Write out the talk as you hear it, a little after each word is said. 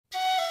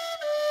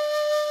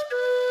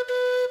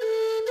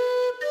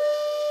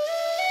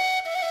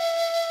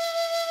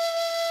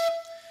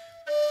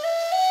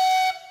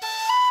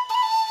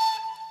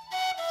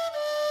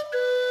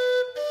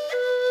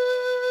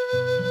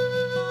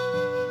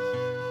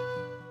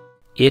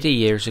80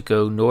 years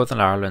ago, Northern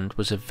Ireland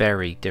was a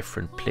very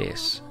different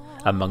place.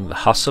 Among the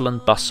hustle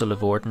and bustle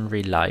of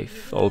ordinary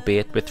life,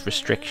 albeit with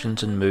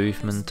restrictions in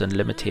movement and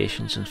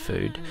limitations in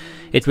food,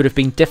 it would have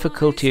been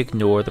difficult to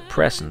ignore the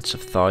presence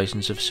of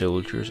thousands of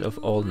soldiers of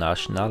all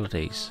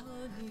nationalities.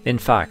 In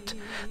fact,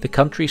 the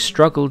country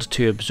struggled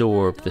to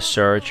absorb the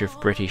surge of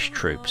British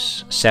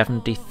troops,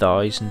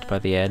 70,000 by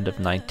the end of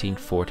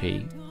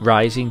 1940,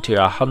 rising to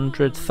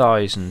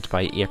 100,000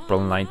 by April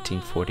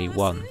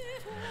 1941.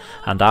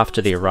 And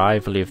after the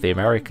arrival of the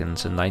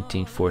Americans in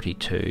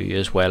 1942,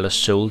 as well as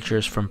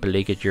soldiers from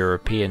beleaguered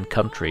European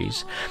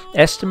countries,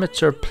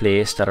 estimates are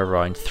placed at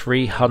around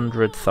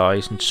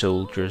 300,000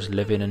 soldiers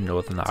living in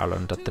Northern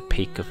Ireland at the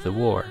peak of the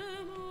war.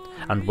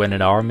 And when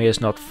an army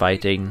is not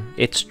fighting,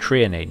 it's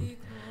training.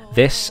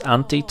 This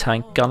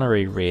anti-tank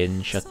gunnery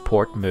range at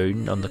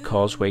Portmoon on the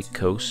Causeway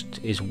coast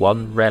is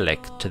one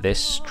relic to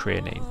this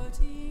training.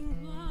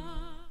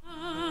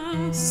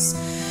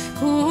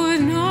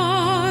 Good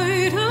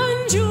night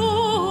and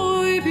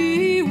joy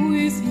be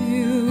with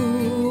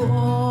you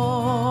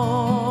all.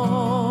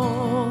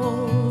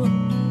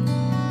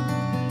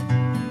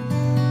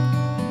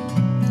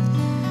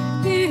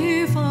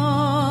 If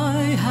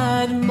I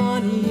had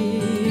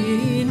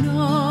money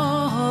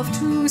enough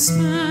to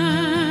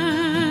spend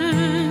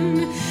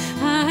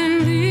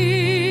and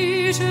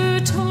leisure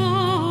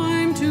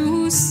time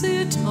to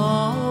sit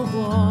a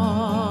while,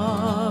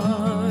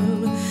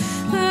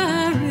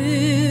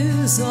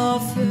 a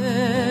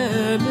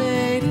fair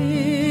maid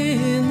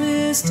in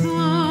this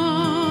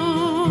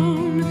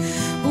town,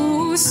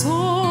 who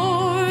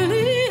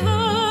sorely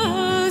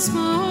has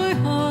my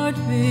heart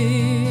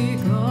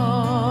beguiled.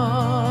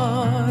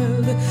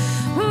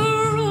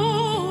 Her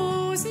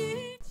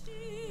rosy...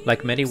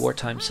 Like many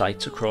wartime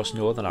sites across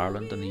Northern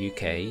Ireland and the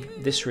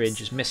UK, this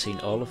range is missing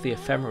all of the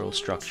ephemeral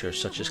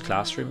structures such as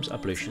classrooms,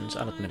 ablutions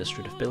and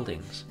administrative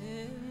buildings.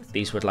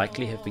 These would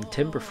likely have been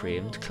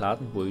timber-framed, clad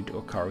in wood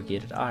or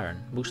corrugated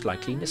iron, most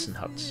likely Nissen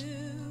huts.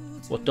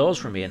 What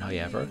does remain,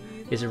 however,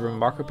 is a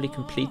remarkably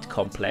complete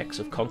complex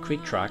of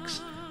concrete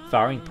tracks,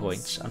 firing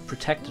points and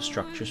protective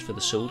structures for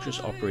the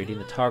soldiers operating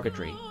the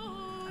targetry,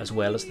 as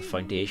well as the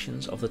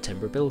foundations of the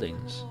timber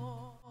buildings.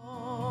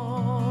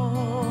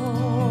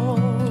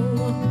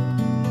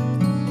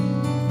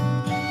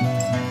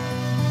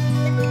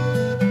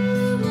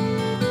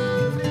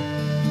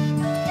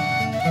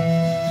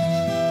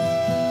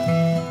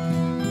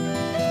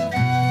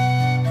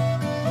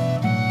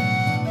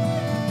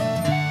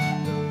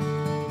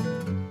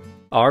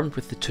 Armed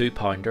with the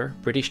 2-pounder,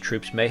 British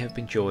troops may have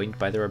been joined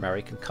by their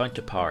American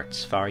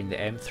counterparts firing the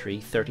M3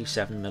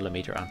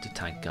 37mm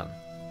anti-tank gun.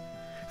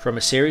 From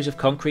a series of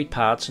concrete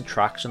pads and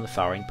tracks on the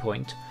firing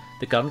point,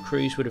 the gun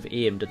crews would have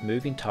aimed at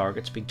moving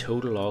targets being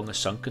towed along a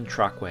sunken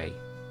trackway.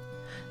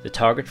 The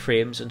target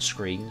frames and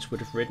screens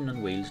would have ridden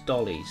on wheels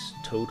dollies,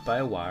 towed by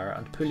a wire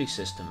and pulley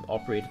system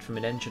operated from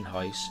an engine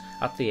house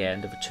at the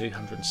end of a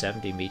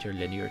 270-metre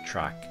linear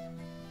track.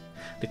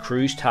 The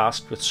crews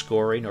tasked with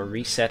scoring or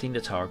resetting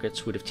the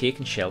targets would have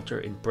taken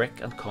shelter in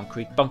brick and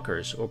concrete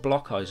bunkers or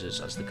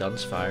blockhouses as the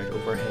guns fired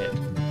overhead.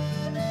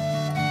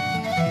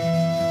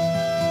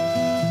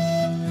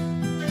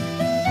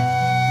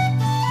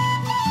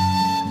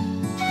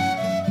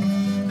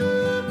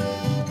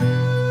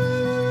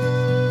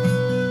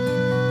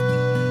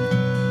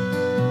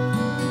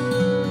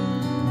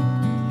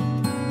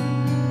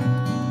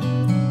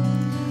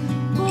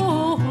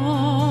 Oh,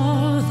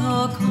 all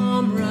the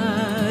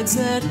comrades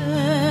that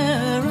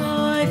e'er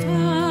I've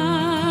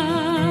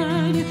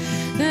had,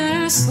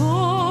 they're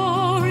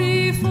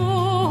sorry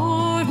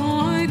for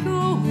my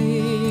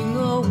going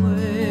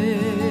away,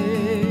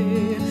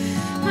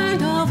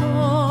 and of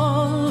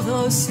all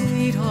the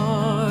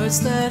sweethearts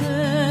that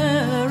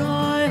e'er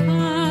I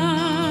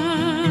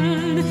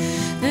had,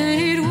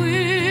 they'd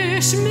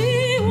wish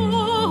me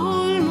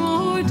one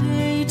more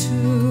day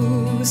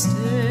to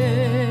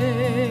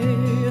stay.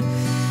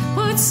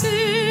 But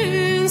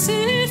since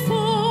it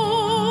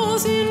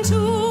falls into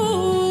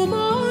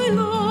my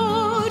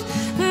lot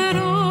that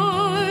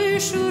I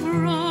should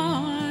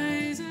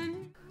rise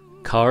and...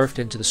 Carved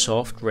into the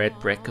soft red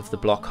brick of the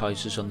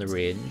blockhouses on the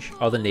range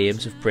are the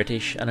names of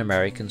British and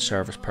American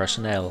service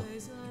personnel.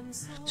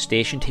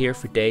 Stationed here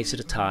for days at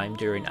a time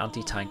during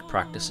anti-tank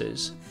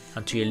practices,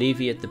 and to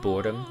alleviate the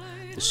boredom,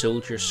 the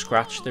soldiers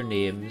scratched their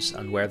names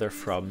and where they're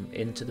from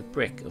into the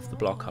brick of the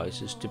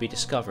blockhouses to be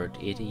discovered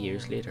 80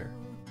 years later.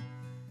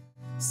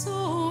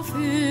 So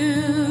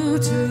fill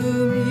to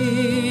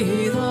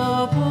me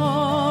the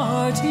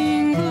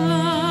parting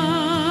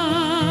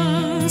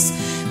glass.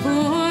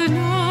 Good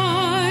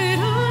night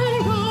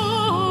and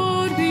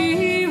God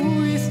be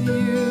with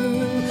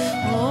you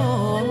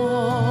all.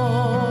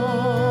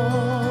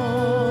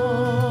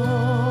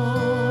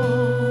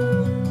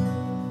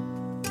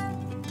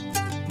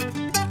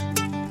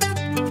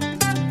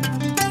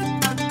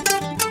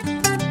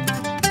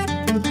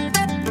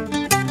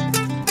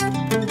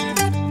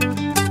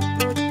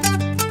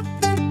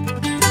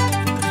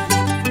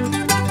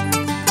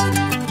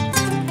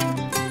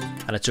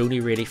 it's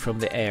only really from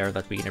the air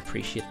that we can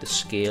appreciate the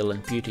scale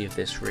and beauty of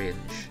this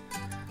range.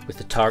 With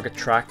the target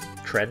track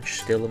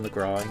trench still on the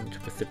ground,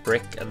 with the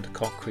brick and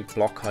concrete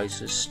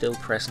blockhouses still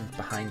present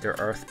behind their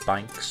earth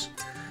banks,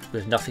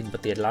 with nothing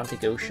but the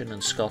Atlantic Ocean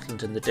and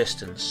Scotland in the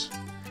distance.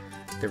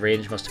 The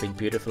range must have been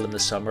beautiful in the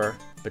summer,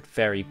 but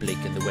very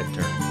bleak in the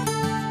winter.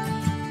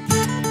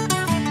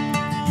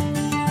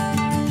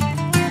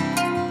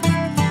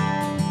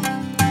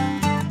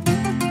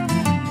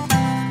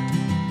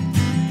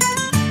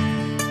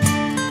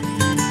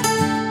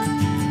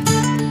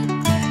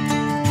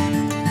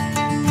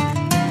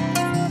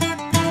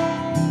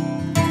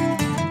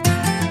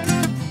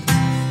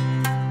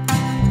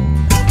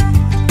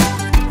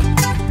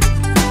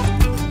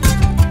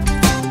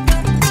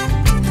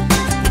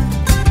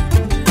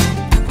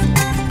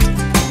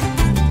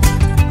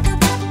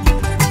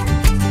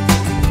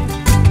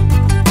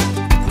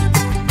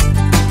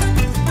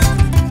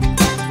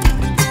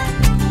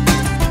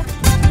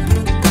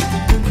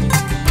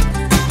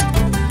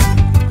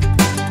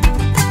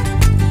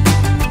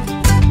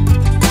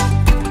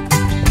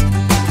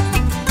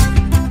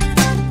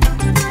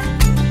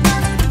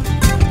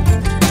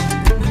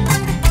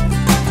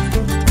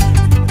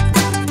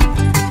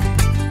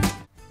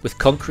 With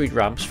concrete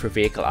ramps for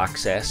vehicle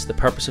access, the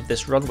purpose of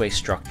this runway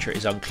structure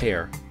is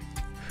unclear.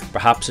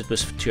 Perhaps it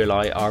was to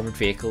allow armoured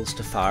vehicles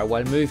to fire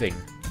while moving,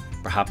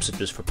 perhaps it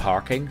was for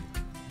parking,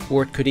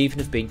 or it could even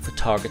have been for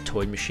target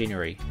towing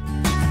machinery.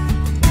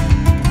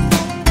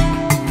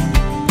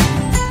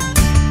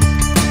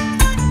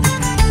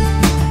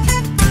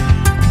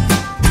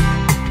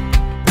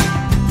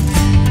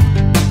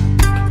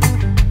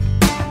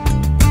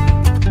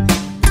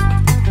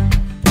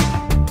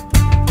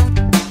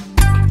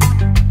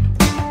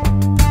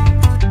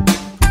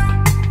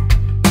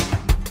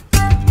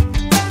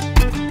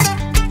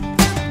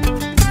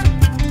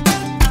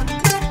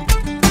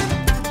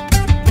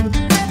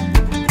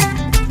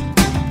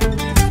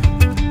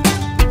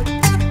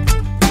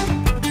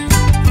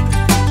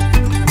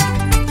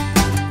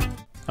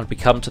 And we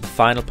come to the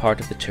final part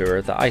of the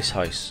tour, the ice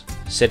house.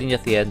 Sitting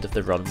at the end of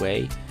the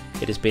runway,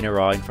 it has been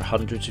around for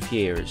hundreds of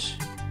years,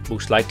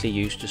 most likely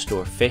used to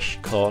store fish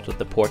caught at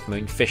the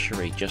Portmoon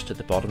fishery just at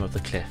the bottom of the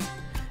cliff.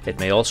 It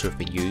may also have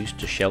been used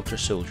to shelter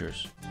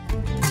soldiers.